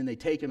 And then they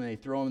take him and they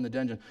throw him in the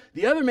dungeon.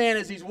 The other man,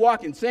 as he's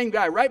walking, same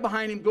guy, right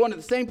behind him, going to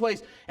the same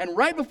place. And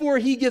right before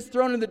he gets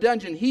thrown in the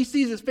dungeon, he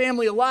sees his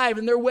family alive,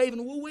 and they're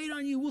waving, we'll wait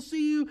on you, we'll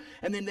see you.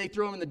 And then they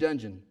throw him in the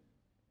dungeon.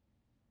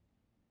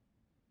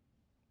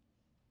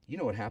 You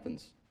know what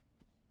happens?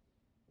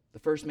 The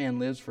first man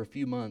lives for a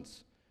few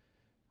months,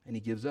 and he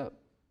gives up.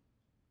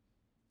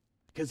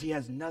 Because he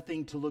has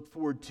nothing to look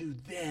forward to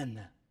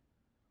then.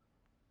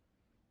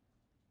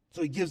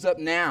 So he gives up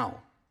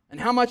now. And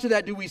how much of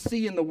that do we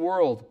see in the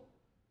world?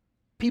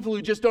 People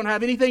who just don't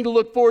have anything to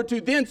look forward to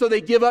then, so they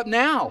give up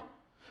now.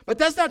 But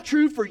that's not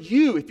true for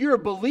you. If you're a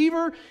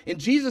believer in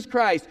Jesus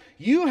Christ,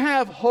 you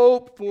have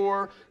hope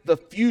for the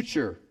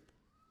future.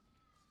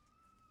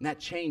 And that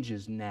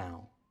changes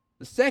now.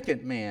 The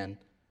second man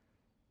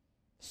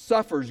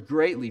suffers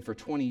greatly for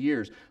 20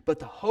 years, but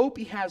the hope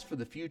he has for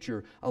the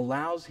future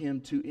allows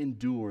him to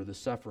endure the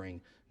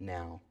suffering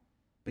now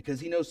because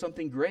he knows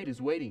something great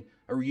is waiting,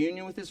 a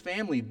reunion with his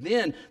family.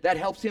 Then that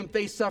helps him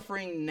face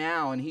suffering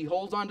now, and he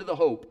holds on to the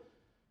hope,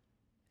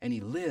 and he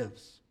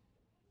lives.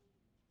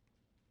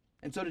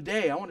 And so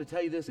today, I want to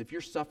tell you this. If you're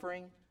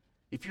suffering,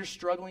 if you're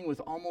struggling with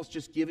almost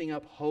just giving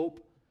up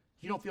hope,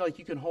 you don't feel like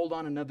you can hold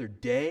on another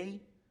day,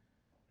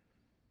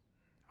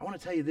 I want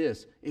to tell you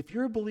this. If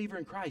you're a believer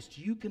in Christ,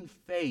 you can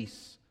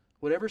face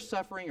whatever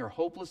suffering or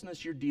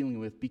hopelessness you're dealing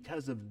with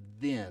because of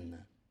then.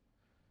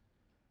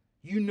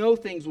 You know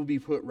things will be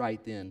put right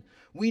then.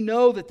 We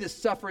know that this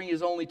suffering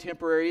is only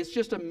temporary. It's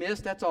just a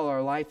mist. That's all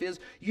our life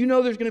is. You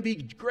know there's going to be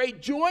great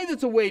joy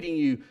that's awaiting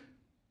you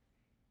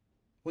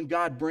when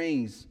God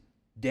brings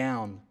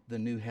down the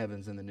new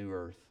heavens and the new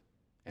earth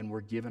and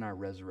we're given our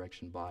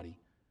resurrection body.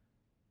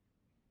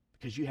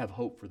 Because you have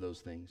hope for those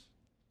things.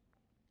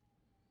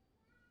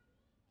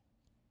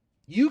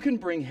 You can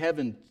bring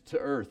heaven to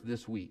earth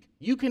this week.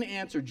 You can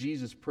answer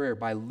Jesus' prayer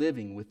by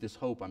living with this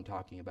hope I'm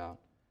talking about.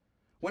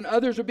 When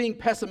others are being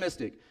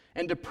pessimistic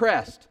and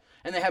depressed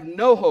and they have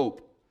no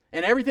hope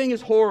and everything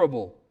is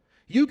horrible,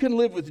 you can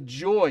live with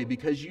joy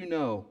because you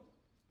know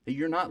that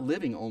you're not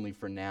living only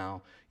for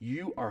now.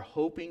 You are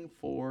hoping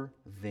for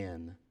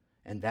then,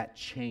 and that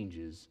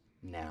changes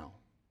now.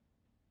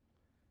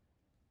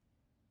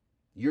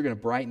 You're going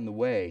to brighten the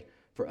way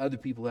for other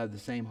people who have the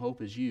same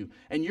hope as you.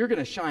 And you're going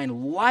to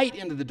shine light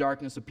into the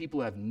darkness of people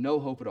who have no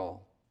hope at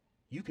all.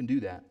 You can do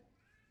that.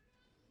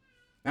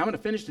 Now I'm going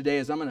to finish today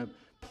as I'm going to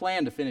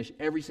plan to finish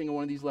every single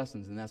one of these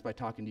lessons, and that's by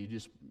talking to you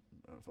just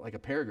like a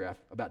paragraph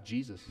about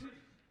Jesus.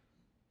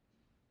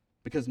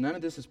 Because none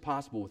of this is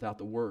possible without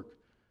the work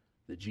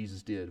that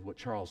Jesus did, what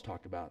Charles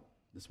talked about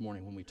this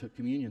morning when we took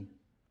communion.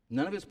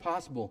 None of it's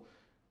possible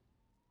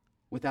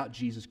without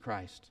Jesus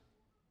Christ.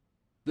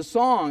 The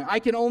song, I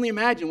Can Only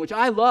Imagine, which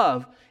I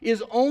love,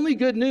 is only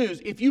good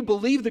news if you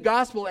believe the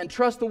gospel and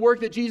trust the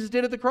work that Jesus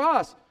did at the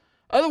cross.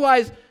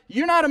 Otherwise,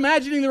 you're not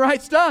imagining the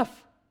right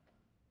stuff.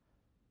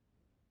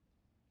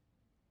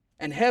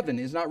 And heaven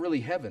is not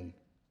really heaven.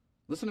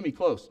 Listen to me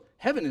close.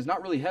 Heaven is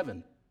not really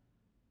heaven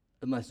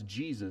unless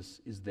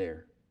Jesus is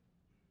there.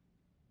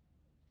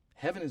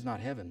 Heaven is not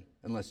heaven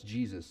unless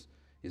Jesus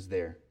is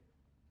there.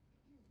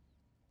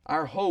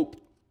 Our hope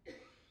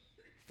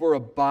for a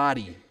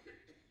body,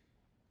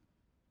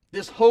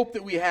 this hope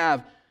that we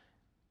have,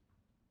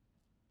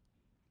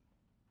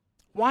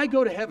 why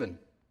go to heaven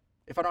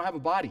if I don't have a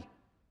body?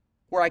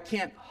 Where I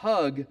can't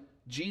hug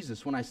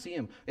Jesus when I see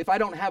him. If I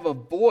don't have a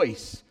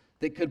voice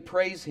that could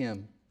praise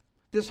him.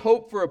 This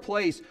hope for a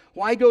place,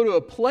 why go to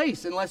a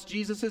place unless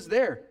Jesus is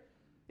there?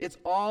 It's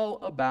all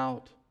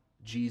about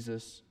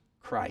Jesus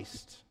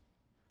Christ.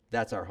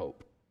 That's our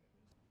hope.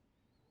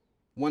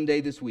 One day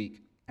this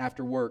week,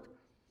 after work,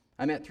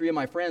 I met 3 of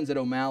my friends at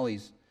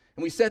O'Malley's.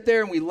 And we sat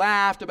there and we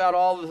laughed about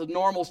all the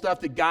normal stuff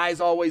that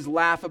guys always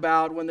laugh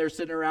about when they're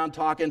sitting around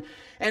talking.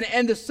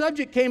 And the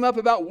subject came up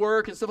about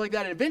work and stuff like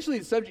that. And eventually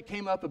the subject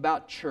came up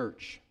about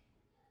church.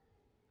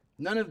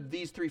 None of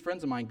these 3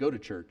 friends of mine go to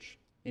church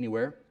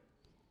anywhere.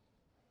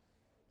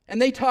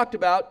 And they talked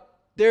about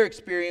their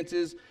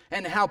experiences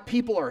and how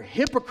people are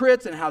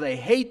hypocrites and how they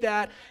hate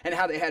that and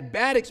how they had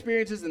bad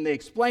experiences, and they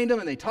explained them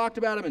and they talked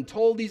about them and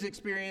told these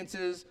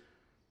experiences.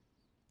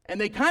 And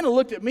they kind of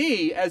looked at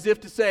me as if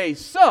to say,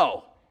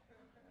 so,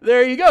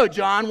 there you go,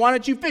 John. Why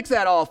don't you fix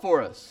that all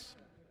for us?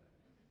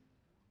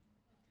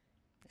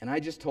 And I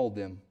just told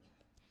them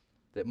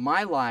that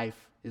my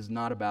life is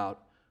not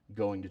about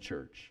going to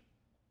church.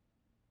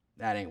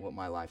 That ain't what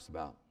my life's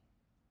about.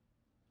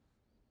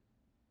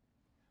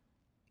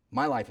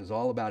 My life is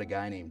all about a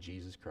guy named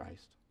Jesus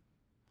Christ.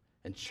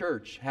 And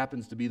church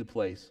happens to be the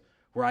place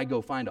where I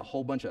go find a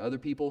whole bunch of other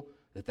people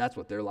that's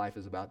what their life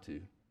is about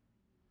too.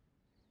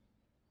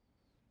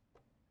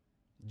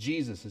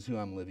 Jesus is who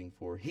I'm living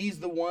for. He's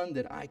the one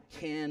that I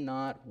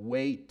cannot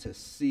wait to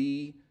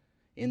see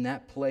in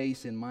that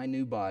place in my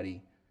new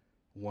body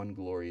one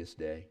glorious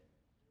day.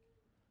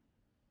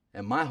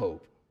 And my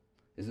hope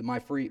is that my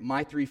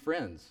 3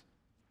 friends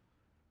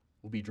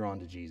will be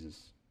drawn to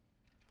Jesus.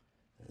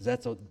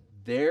 That's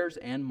theirs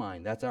and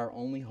mine. That's our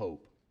only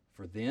hope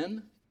for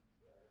then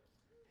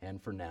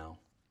and for now.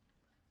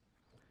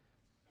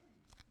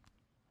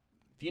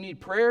 If you need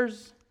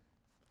prayers,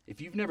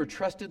 if you've never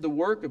trusted the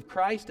work of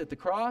Christ at the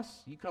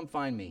cross, you come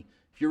find me.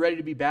 If you're ready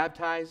to be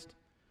baptized,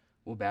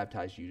 we'll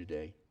baptize you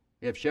today.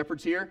 We have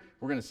shepherds here.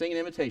 We're going to sing an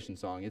invitation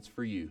song. It's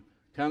for you.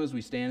 Come as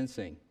we stand and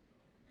sing.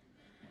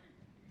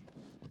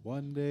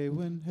 One day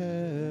when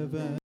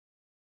heaven